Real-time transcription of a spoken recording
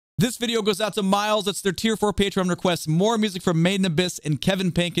This video goes out to Miles. It's their tier 4 Patreon request. More music from Made in Abyss and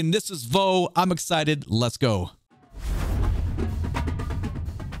Kevin Pankin. This is Vo. I'm excited. Let's go.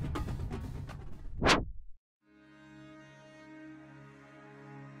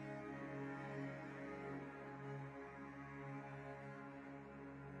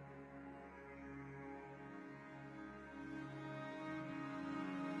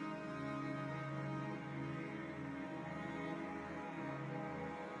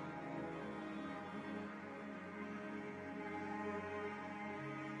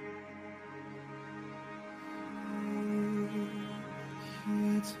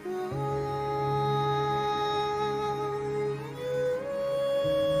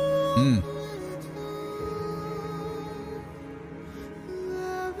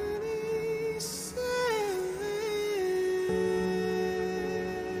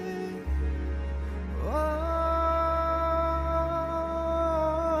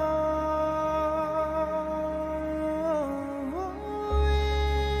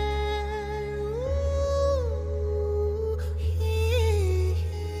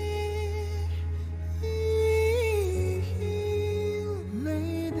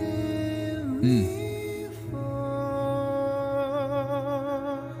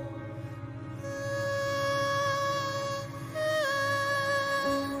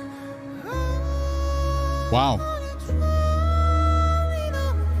 Wow.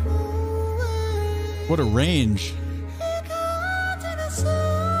 What a range.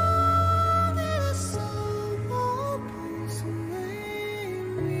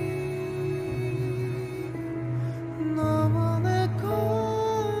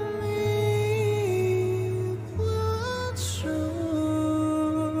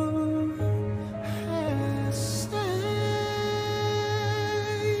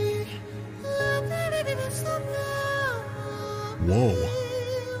 Whoa.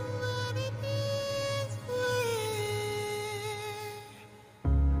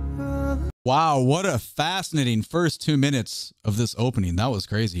 Wow, what a fascinating first 2 minutes of this opening. That was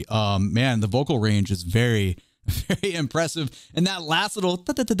crazy. Man, the vocal range is very, very impressive. And that last little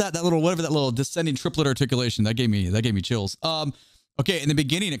that little whatever that little descending triplet articulation, that gave me chills. Okay, in the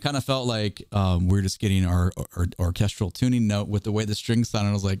beginning, it kind of felt like we're just getting our orchestral tuning note with the way the strings sound.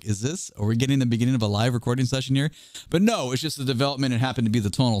 And I was like, are we getting the beginning of a live recording session here? But no, it's just the development. It happened to be the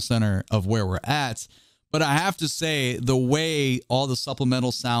tonal center of where we're at. But I have to say, the way all the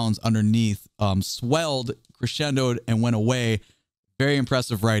supplemental sounds underneath swelled, crescendoed, and went away, very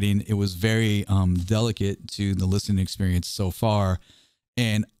impressive writing. It was very delicate to the listening experience so far.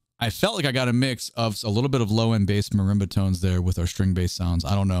 And I felt like I got a mix of a little bit of low-end bass marimba tones there with our string bass sounds.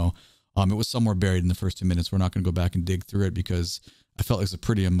 I don't know. It was somewhere buried in the first 2 minutes. We're not going to go back and dig through it because I felt like it's a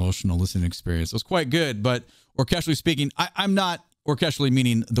pretty emotional listening experience. It was quite good, but orchestrally speaking, I'm not orchestrally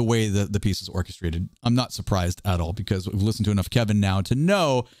meaning the way the piece is orchestrated. I'm not surprised at all because we've listened to enough Kevin now to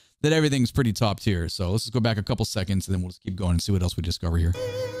know that everything's pretty top tier. So let's just go back a couple seconds and then we'll just keep going and see what else we discover here.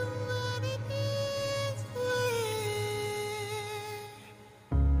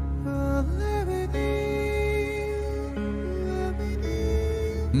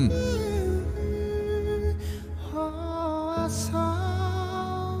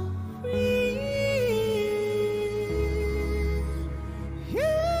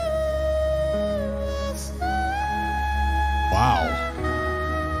 Wow.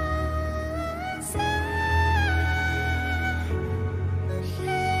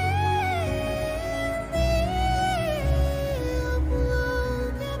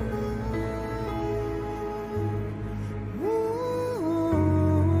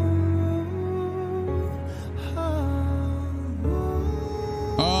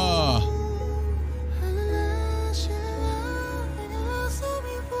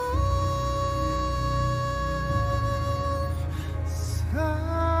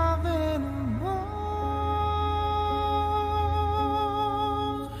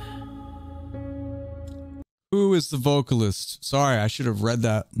 Who is the vocalist? Sorry, I should have read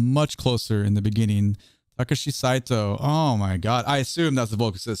that much closer in the beginning. Takeshi Saito. Oh my God. I assume that's the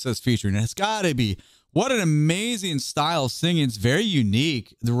vocalist that says featuring. It's got to be. What an amazing style of singing. It's very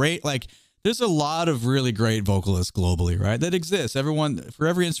unique. The rate, like, there's a lot of really great vocalists globally, right? That exists. For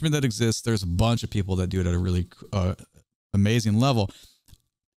every instrument that exists, there's a bunch of people that do it at a really amazing level.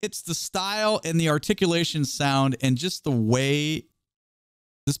 It's the style and the articulation sound and just the way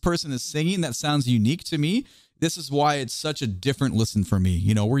this person is singing that sounds unique to me. This is why it's such a different listen for me.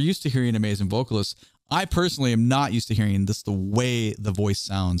 You know, we're used to hearing amazing vocalists. I personally am not used to hearing this, the way the voice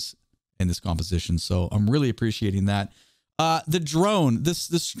sounds in this composition. So I'm really appreciating that. The drone, the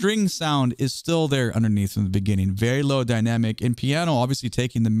string sound is still there underneath from the beginning. Very low dynamic, and piano obviously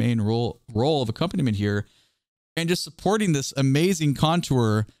taking the main role of accompaniment here, and just supporting this amazing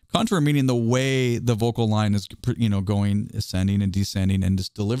contour. Contour meaning the way the vocal line is, you know, going, ascending and descending, and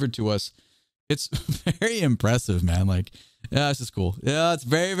just delivered to us. It's very impressive, man. Like, yeah, it's just cool. Yeah, it's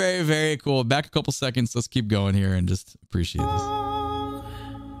very, very, very cool. Back a couple seconds. Let's keep going here and just appreciate this.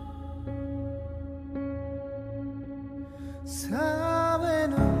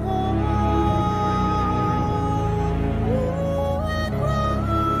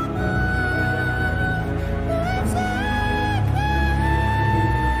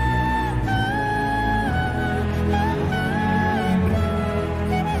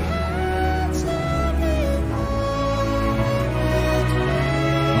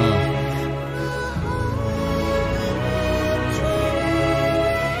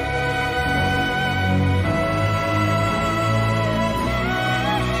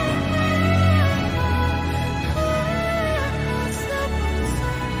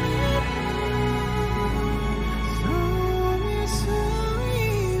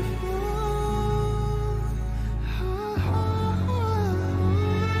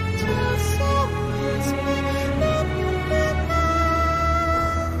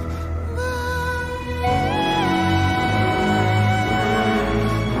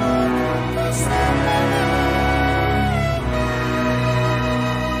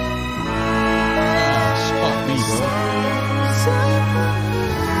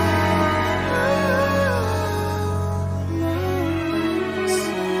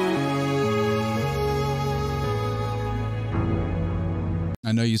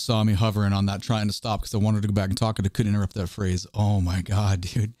 I know you saw me hovering on that, trying to stop because I wanted to go back and talk, and I couldn't interrupt that phrase. Oh my God,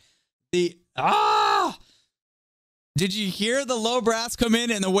 dude. Did you hear the low brass come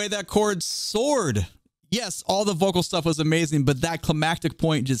in and the way that chord soared? Yes, all the vocal stuff was amazing, but that climactic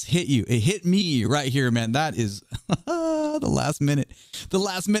point just hit you. It hit me right here, man. That is the last minute. The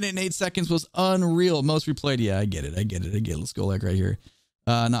last minute and 8 seconds was unreal. Most replayed. Yeah, I get it. Let's go like right here.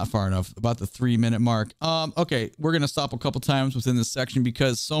 Not far enough, about the 3-minute mark. Okay, we're gonna stop a couple times within this section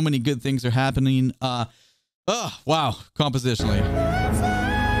because so many good things are happening. Wow, compositionally.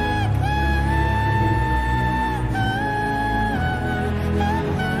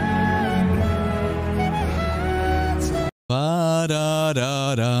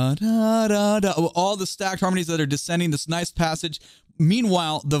 All the stacked harmonies that are descending, this nice passage.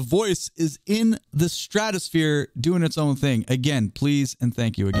 Meanwhile, the voice is in the stratosphere doing its own thing. Again, please and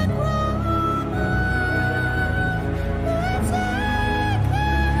thank you again.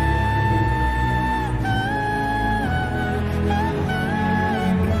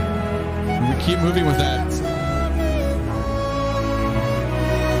 And we keep moving with that.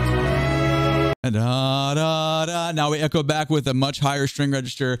 Now we echo back with a much higher string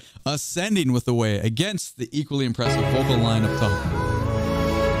register, ascending with the way against the equally impressive vocal line up top.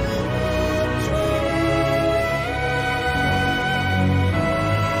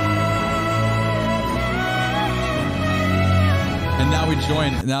 And now we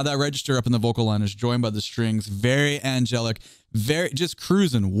join, now that register up in the vocal line is joined by the strings, very angelic, very just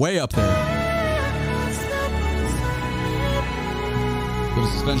cruising way up there.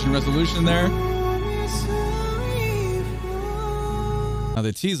 Little suspension resolution there. Now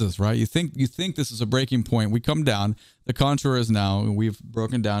they tease us, right? You think this is a breaking point. We come down. The contour is now, we've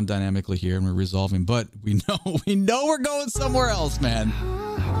broken down dynamically here and we're resolving, but we know we're going somewhere else, man.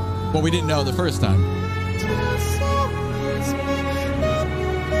 Well, we didn't know the first time.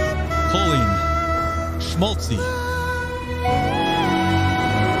 Pulling. Schmaltzy.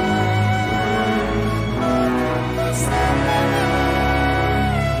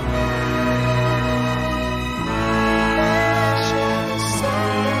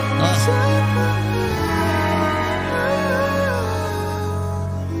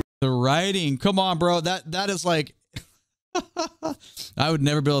 The writing, come on, bro. That is like, I would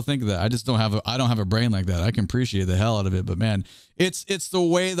never be able to think of that. I just don't have a brain like that. I can appreciate the hell out of it, but man, it's the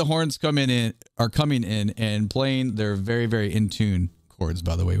way the horns are coming in and playing their very, very in tune chords,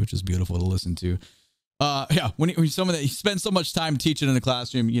 by the way, which is beautiful to listen to. Yeah, when you spend so much time teaching in the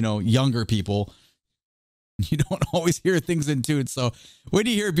classroom, you know, younger people, you don't always hear things in tune. So when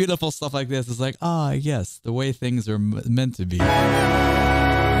you hear beautiful stuff like this, it's like, ah, yes, the way things are meant to be.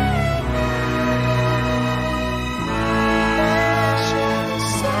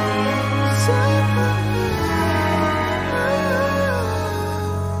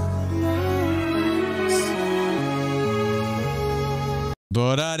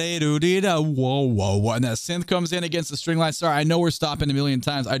 But whoa. And that synth comes in against the string line. Sorry, I know we're stopping a million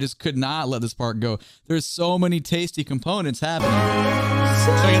times. I just could not let this part go. There's so many tasty components happening.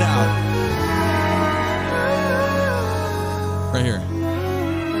 Check it out. Right here.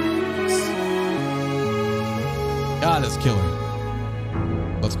 God, that's killer.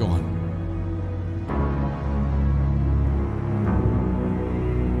 Let's go on.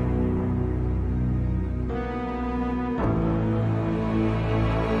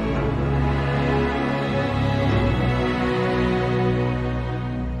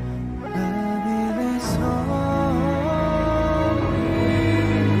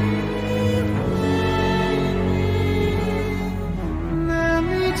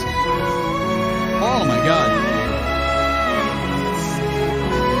 Oh my God.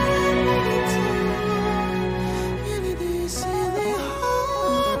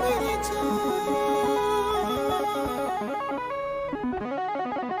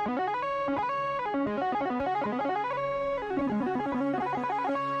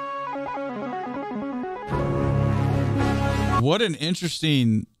 What an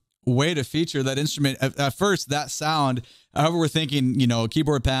interesting way to feature that instrument. At first, that sound, however, we're thinking, you know,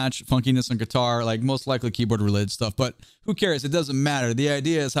 keyboard patch, funkiness on guitar, like most likely keyboard related stuff, but who cares? It doesn't matter. The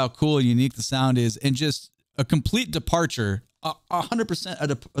idea is how cool and unique the sound is, and just a complete departure,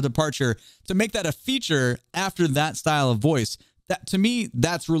 100% a departure to make that a feature after that style of voice. That, to me,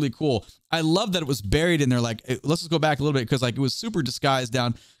 that's really cool. I love that it was buried in there. Like, let's just go back a little bit, because like it was super disguised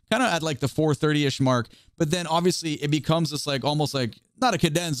down kind of at like the 430-ish mark, but then obviously it becomes this like almost like not a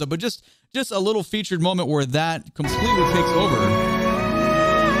cadenza, but just a little featured moment where that completely takes over.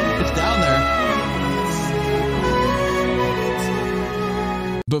 It's down there,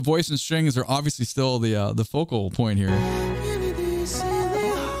 but voice and strings are obviously still the focal point here.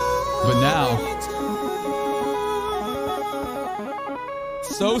 But now,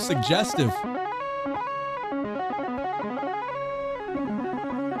 so suggestive.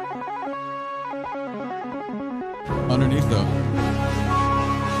 Underneath though.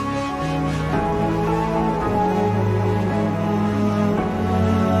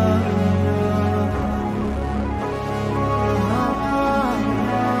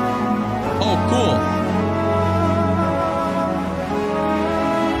 Oh, cool.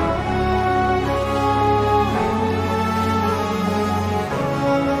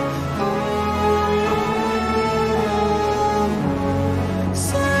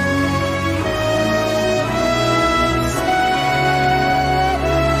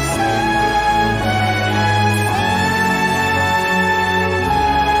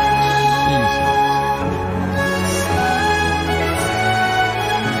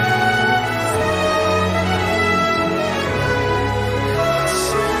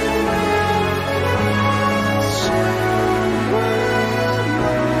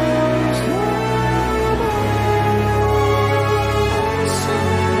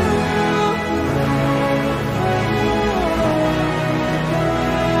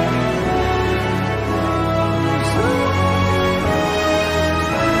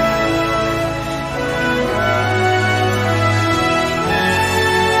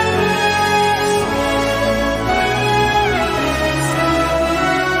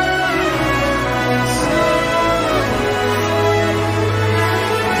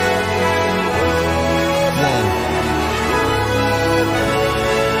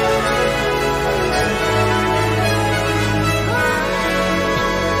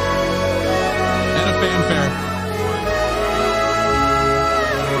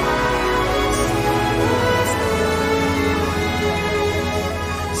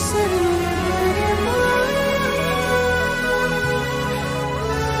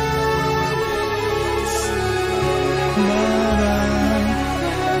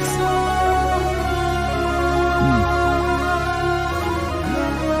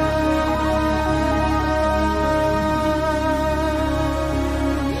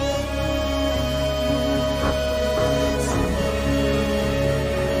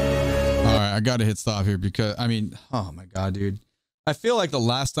 I gotta hit stop here because I mean, oh my God, dude. I feel like the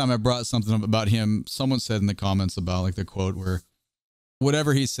last time I brought something up about him, someone said in the comments about like the quote where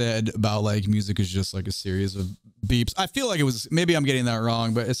whatever he said about like music is just like a series of beeps. I feel like it was, maybe I'm getting that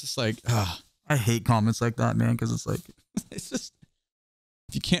wrong, but it's just like, I hate comments like that, man. Cause it's like, it's just,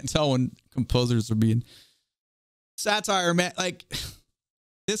 if you can't tell when composers are being satire, man, like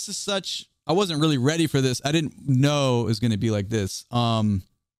this is such, I wasn't really ready for this. I didn't know it was going to be like this.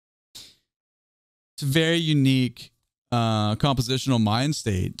 It's a very unique compositional mind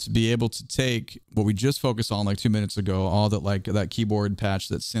state to be able to take what we just focused on like 2 minutes ago, all that like that keyboard patch,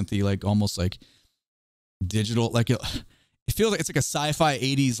 that synthy, like almost like digital, like it it feels like it's like a sci-fi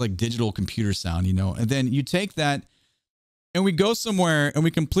 80s like digital computer sound, you know. And then you take that and we go somewhere and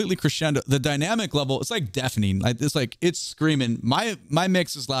we completely crescendo. The dynamic level, it's like deafening. Like it's screaming. My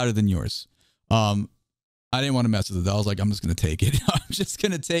mix is louder than yours. I didn't want to mess with it. I was like, I'm just gonna take it. I'm just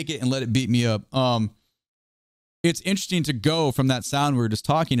gonna take it and let it beat me up. It's interesting to go from that sound we were just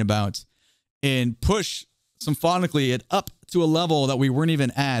talking about and push symphonically it up to a level that we weren't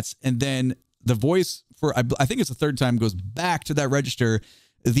even at, and then the voice for I think it's the third time goes back to that register.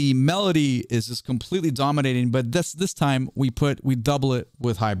 The melody is just completely dominating, but this time we double it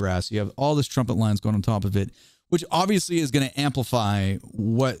with high brass. You have all this trumpet lines going on top of it, which obviously is going to amplify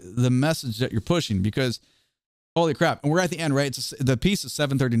what the message that you're pushing, because holy crap. And we're at the end, right? The piece is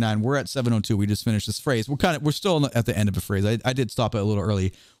 7:39. We're at 7:02. We just finished this phrase. We're still at the end of a phrase. I did stop it a little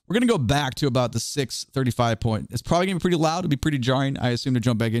early. We're going to go back to about the 6:35 point. It's probably going to be pretty loud. It'll be pretty jarring, I assume, to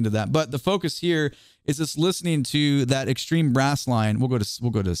jump back into that. But the focus here is just listening to that extreme brass line. We'll go to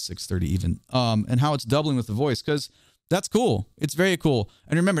 6:30 even. And how it's doubling with the voice, because that's cool. It's very cool.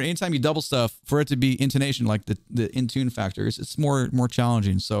 And remember, anytime you double stuff, for it to be intonation, like the in tune factor, it's more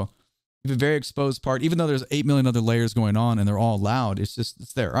challenging. So you have a very exposed part, even though there's 8 million other layers going on and they're all loud. It's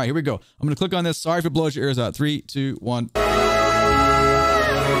there. All right, here we go. I'm going to click on this. Sorry if it blows your ears out. 3, 2, 1.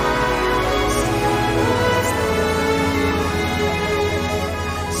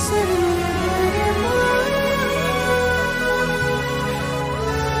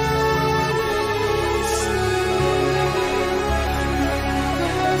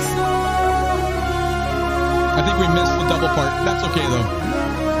 I think we missed the double part. That's okay, though.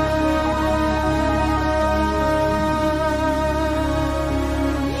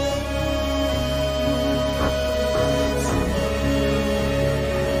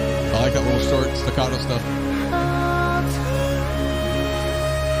 I like that little short staccato stuff.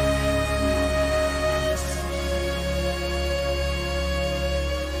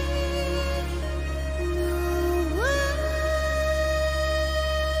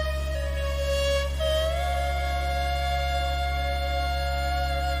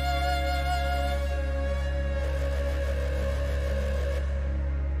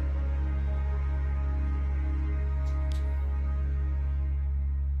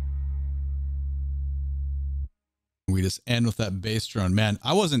 We just end with that bass drone. Man,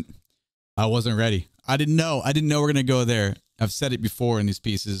 I wasn't ready. I didn't know we're gonna go there. I've said it before in these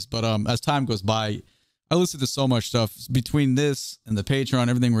pieces, but as time goes by, I listen to so much stuff between this and the Patreon,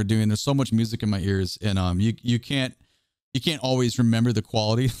 everything we're doing. There's so much music in my ears, and you can't always remember the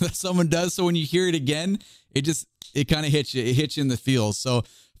quality that someone does. So when you hear it again, it kind of hits you. It hits you in the feels. So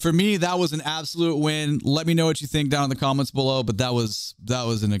for me, that was an absolute win. Let me know what you think down in the comments below, but that was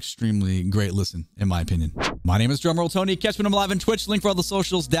an extremely great listen, in my opinion. My name is DrumRollTony. Catch me when I'm live on Twitch. Link for all the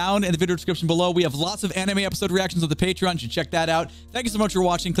socials down in the video description below. We have lots of anime episode reactions on the Patreon. You should check that out. Thank you so much for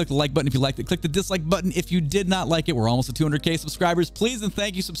watching. Click the like button if you liked it. Click the dislike button if you did not like it. We're almost at 200K subscribers. Please and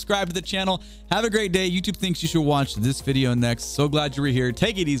thank you. Subscribe to the channel. Have a great day. YouTube thinks you should watch this video next. So glad you were here.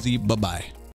 Take it easy. Bye-bye.